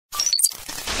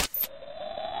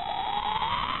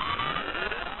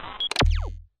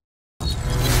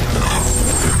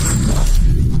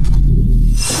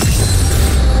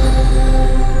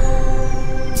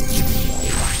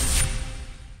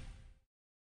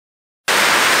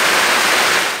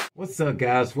What's up,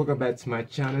 guys? Welcome back to my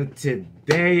channel.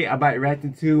 Today I'm about to react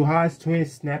to Hodgetwins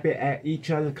snapping at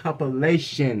each other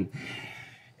compilation.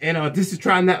 And this is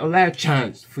trying not to laugh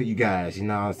challenge for you guys, you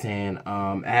know what I'm saying?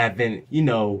 I haven't,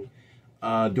 doing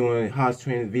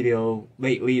Hodgetwins video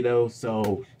lately though,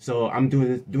 so I'm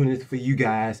doing this for you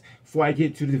guys. Before I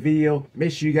get to the video,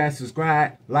 make sure you guys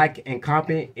subscribe, like, and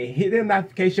comment, and hit the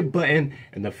notification button.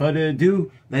 And no further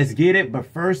ado, let's get it. But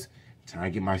first, time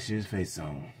to get my serious face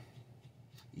on.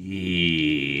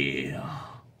 Yeah,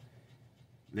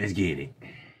 let's get it.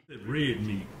 That red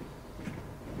meat.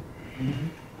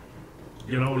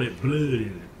 Get all that blood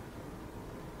in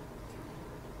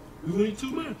it. You ain't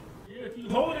too much. Yeah, if you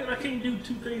hold it, I can't do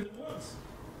two things at once.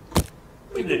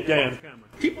 Look at that damn camera.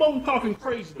 Keep on talking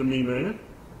crazy to me, man.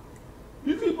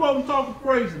 You keep on talking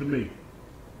crazy to me.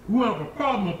 You have a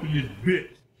problem up in this bitch.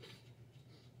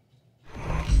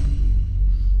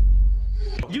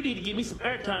 You need to give me some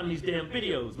airtime in these damn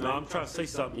videos, man. No, I'm trying to say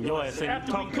something. Your ass ain't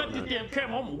after we cut this damn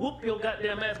camera, I'm gonna whoop your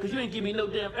goddamn ass because you ain't give me no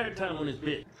damn airtime on this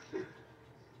bitch.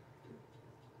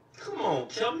 Come on,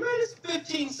 Kel, man, it's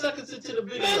 15 seconds into the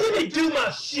video. Man, let me do my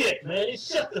shit, man. And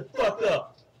shut the fuck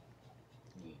up.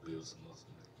 You gonna build some muscle,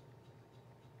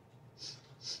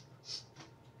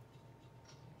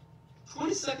 man.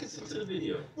 20 seconds into the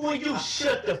video. Boy, you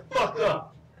shut the fuck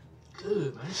up.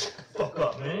 Good, man. Shut the fuck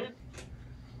up, man.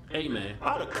 Hey, man,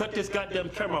 I ought to cut this goddamn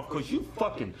camera off because you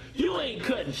ain't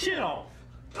cutting shit off.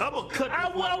 I'm gonna cut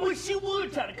I wish you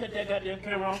would try to cut that goddamn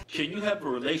camera off. Can you have a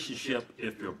relationship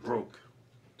if you're broke?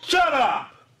 Shut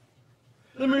up!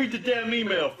 Let me read the damn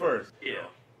email first. Yeah,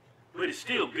 but it's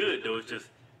still good, though. It's just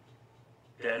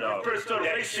that, first start a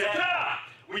relationship. Shut up!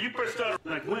 When you first start,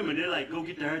 like women, they're like, go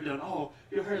get their hair done. Oh,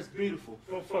 your hair's beautiful.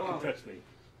 Don't fucking touch me.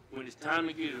 When it's time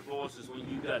to get a divorce is when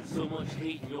you got so much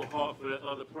hate in your heart for that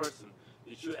other person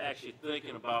that you're actually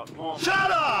thinking about harm.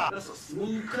 Shut up! That's a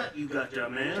smooth cut you got there,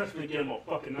 man. Touch me again, I'm gonna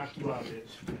fucking knock you out, bitch.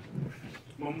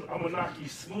 I'm gonna knock you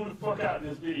smooth the fuck out in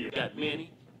this video. Got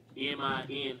many,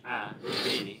 M-I-N-I,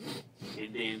 many,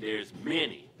 and then there's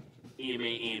many,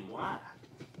 M-A-N-Y.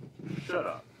 Shut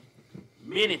up.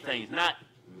 Many things, not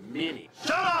many.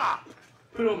 Shut up!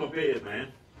 Put it on my bed,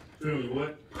 man. Put it on your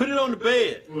what? Put it on the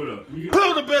bed. Put it up. Put it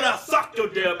on the bed, I'll suck your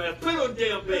damn ass. Put it on the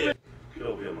damn bed. Get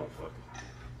over here, motherfucker.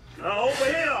 Over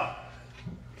here!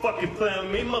 Fucking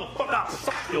playing with me, motherfucker, I'll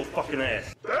suck your fucking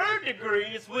ass. Third degree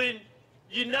is when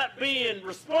you're not being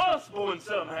responsible when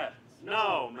something happens.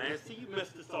 No, man, see, you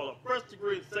messed this all up. First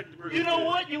degree and second degree. You know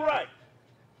what? You're right.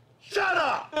 Shut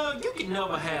up! You can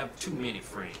never have too many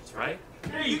friends, right?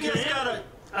 Yeah, you just gotta,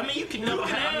 you can never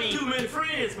have too many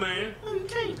friends, man. No, you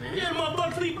can't, man. Yeah,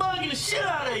 motherfuckers be bugging the shit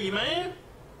out of you, man.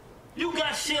 You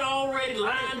got shit already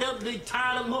lined up, they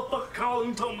tired of motherfucker calling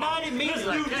you, talking about it, let's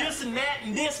do this and that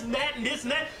and this and that and this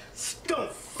and that. Don't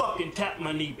fucking tap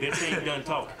my knee, bitch. I ain't done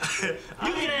talking.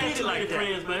 You can have too many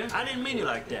friends, man. I didn't mean it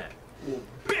like that. Well,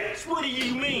 bitch, what do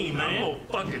you mean, man? I'm gonna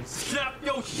fucking snap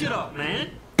your shit up,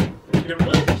 man. The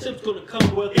relationship's gonna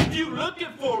come with if you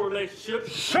looking for a relationship.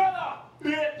 Shut up,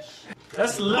 bitch.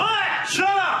 That's lie. Shut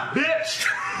up, bitch.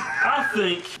 I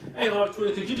think. Hey,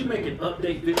 Hodgetwins, could you just make an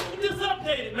update video? Just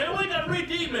update it, man. What you gotta read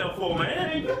the email for,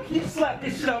 man? You slap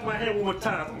this shit out of my hand one more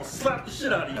time. I'm gonna slap the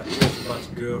shit out of you. It's about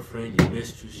your girlfriend, your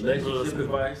mistress, relationship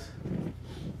advice.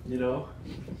 You know?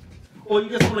 Or you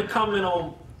just wanna comment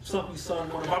on something you saw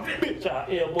in one of my bitch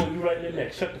out elbow you right in the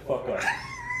neck. Shut the fuck up.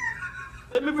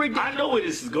 Let me read. I know where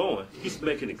this is going. He's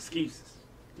making excuses.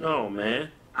 No, man.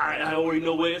 I already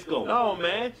know where it's going. No,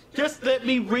 man. Just let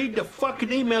me read the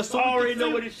fucking email so I already know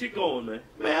where this shit going, man.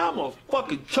 Man, I'm gonna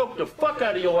fucking choke the fuck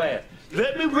out of your ass.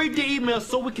 Let me read the email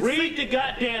so we can read the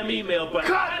goddamn email, but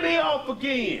cut me off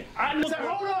again. I know.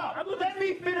 Hold up. Let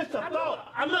me finish the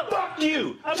thought. Fuck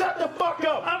you. Shut the fuck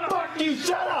up. Fuck you.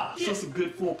 Shut up. So some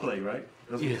good foreplay, right?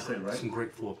 That's what you said, right? Some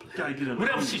great foreplay. Gotta get in there.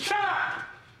 Whatever she shut up.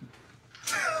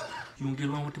 You wanna get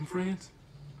along with them friends?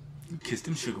 You kiss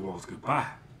them sugar walls goodbye.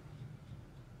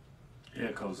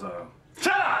 Yeah, cause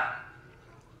shut up!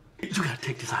 You gotta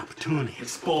take this opportunity.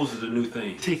 Exposes a new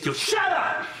thing. Take your shut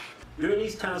up! During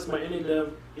these times my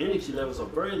energy levels are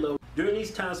very low. During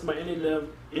these times my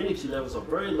energy levels are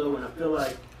very low and I feel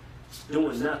like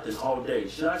doing nothing all day.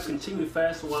 Should I continue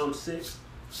fasting while I'm sick?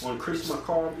 Or increase my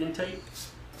carb intake?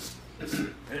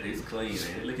 That is clean,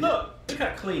 man. Look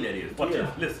how clean that is. Watch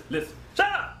this. Listen.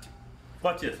 Shut up!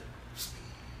 Watch this.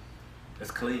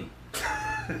 That's clean.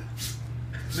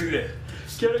 Look at that.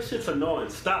 Kill, that shit's annoying.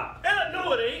 Stop. Hell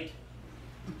no, it ain't.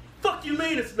 Fuck you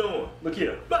mean it's annoying? Look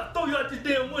here. I'm about to throw you out this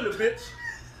damn window, bitch.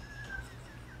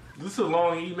 This is a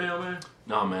long email, man?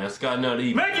 No, man. It's got another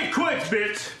email. Make it quick,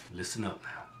 bitch. Listen up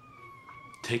now.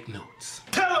 Take notes.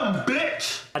 Tell up,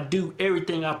 bitch! I do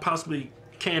everything I possibly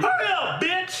can. Hurry up,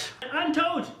 bitch! I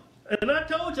told you. And I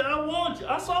told you I warned you.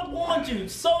 I warned you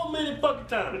so many fucking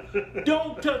times.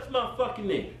 Don't touch my fucking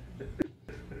neck.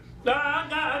 Nah,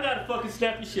 I gotta fucking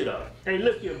snap your shit up. Hey,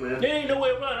 look here, man. There ain't no way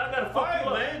around. I gotta fuck you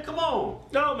up. Man, come on.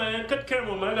 No, man, cut the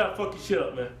camera on, man. I gotta fuck your shit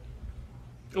up, man.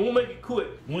 And we'll make it quick.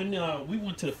 When we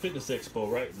went to the fitness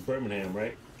expo, right, in Birmingham,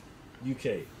 right,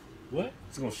 UK. What? I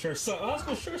was gonna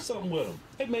share something with him.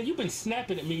 Hey, man, you been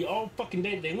snapping at me all fucking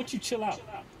day today. Why don't you chill out?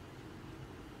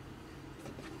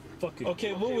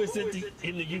 Okay, what was it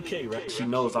in the UK, right? She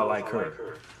knows I like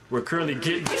her. We're currently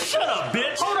getting. Shut up,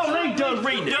 bitch! Hold on, I ain't done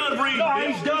reading. Done reading, no, I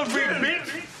ain't done reading,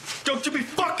 bitch. Don't you be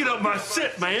fucking up my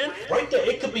shit, man. Right there,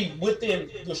 it could be within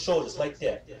your shoulders like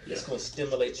that. It's gonna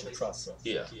stimulate your process.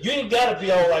 Yeah. You ain't gotta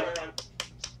be all like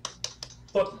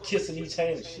fucking kissing each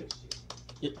hand and shit.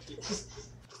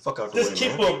 Fuck out the way, just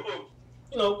keep them,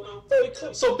 you know, very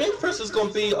close. So bench press is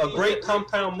gonna be a great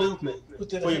compound movement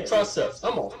for your triceps.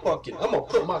 I'm gonna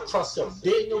put my triceps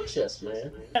dead in your chest,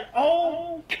 man.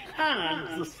 All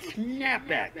kinds of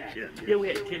snap action. Yeah, we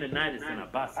had tendonitis in our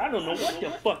bicep. I don't know what the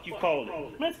fuck you call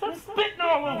it. Man, stop spitting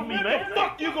all over me, man.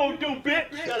 Fuck you gonna do,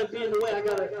 bitch? You gotta be in the way.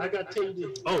 I gotta tell you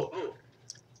this. Oh.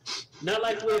 Not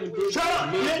like we did. Shut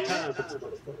up,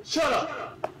 bitch! Shut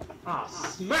up! I'll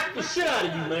smack the shit out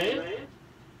of you, man.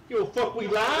 You don't fuck we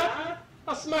live?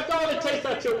 I'll smack all the taste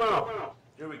out your mouth.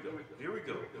 Here we go. Here we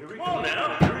go. Here we go. Come on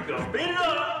now. Here we go. Speed it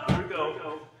up. Here we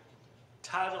go.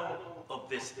 Title of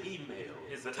this email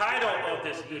is the title of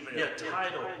this email. Yeah,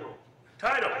 title.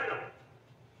 Title.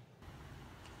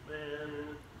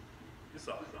 Man, it's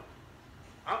all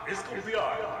right. It's gonna be all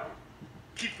right.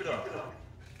 Keep it up.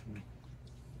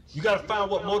 You gotta find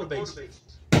what motivates you.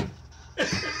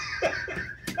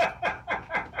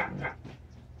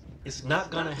 It's not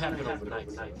gonna happen overnight.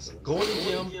 Go in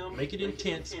the gym, make it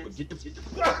intense, but get the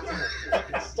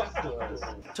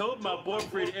told my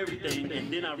boyfriend everything,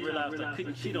 and then I realized I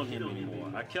couldn't cheat on him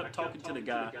anymore. I kept talking to the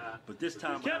guy, but this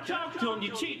time kept talking to him,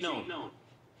 you cheating on him.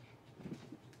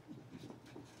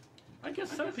 I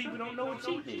guess some people don't know what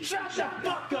cheating is. Shut the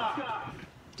fuck up!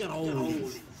 Got all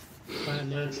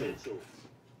financial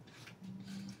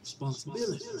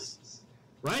responsibilities,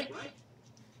 right?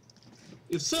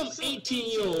 If some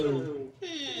 18-year-old,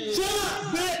 shut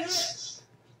up, bitch!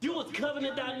 You was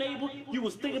coveting thy neighbor, you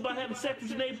was thinking about having sex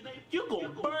with your neighbor, you gonna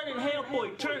burn in hell for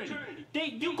eternity.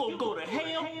 You gonna go to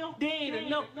hell, there ain't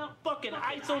enough fucking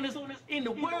ice on this in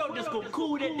the world that's gonna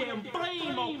cool that damn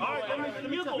flame on you.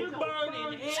 You gonna burn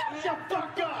in hell. Shut the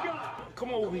fuck up! Come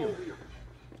over here.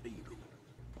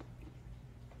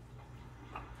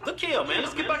 Look here, man,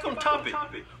 let's get back on topic.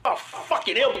 I'll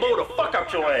fucking elbow the fuck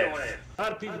out your ass. A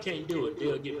lot of people can't do it.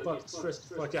 They'll get fucking stressed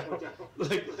the fuck out.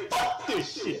 Like, fuck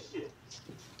this shit.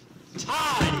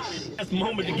 Tired. That's the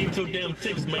moment to get your damn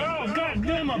tips, man. Oh,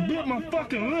 goddamn, I bit my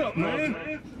fucking lip,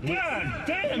 man. God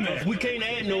damn it. We can't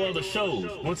add no other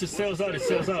shows. Once it sells out, it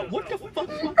sells out. What the fuck?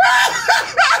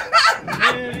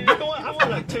 Man, you know what? I feel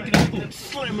like taking this food and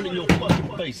slamming it in your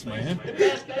fucking face, man.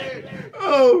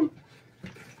 Oh.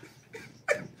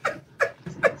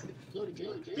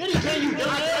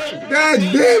 God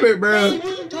damn it, bro. What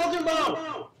are you talking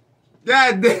about?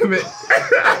 God damn it.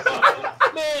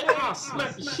 Man, I'll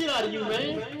smack the shit out of you,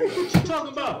 man. What you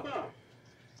talking about?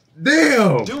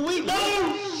 Damn. Do we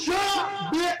know? Shut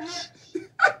up, bitch.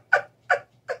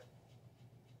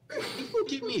 You gonna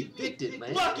get me evicted,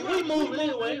 man. Fuck it, we moving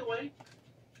anyway.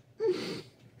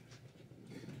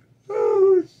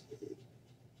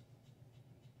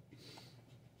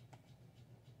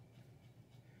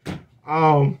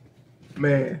 Oh,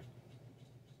 man.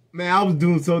 Man, I was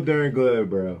doing so darn good,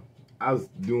 bro. I was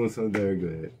doing so darn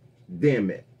good. Damn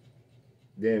it,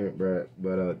 bro.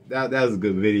 But that was a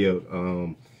good video.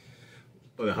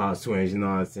 For the Hodgetwins, you know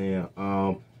what I'm saying.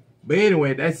 But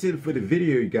anyway, that's it for the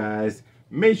video, you guys.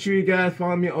 Make sure you guys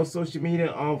follow me on social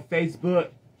media on Facebook,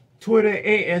 Twitter,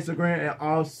 and Instagram, and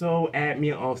also add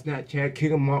me on Snapchat,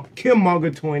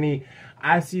 KillMonger20.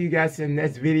 I'll see you guys in the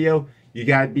next video. You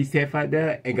guys be safe out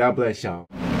there, and God bless y'all.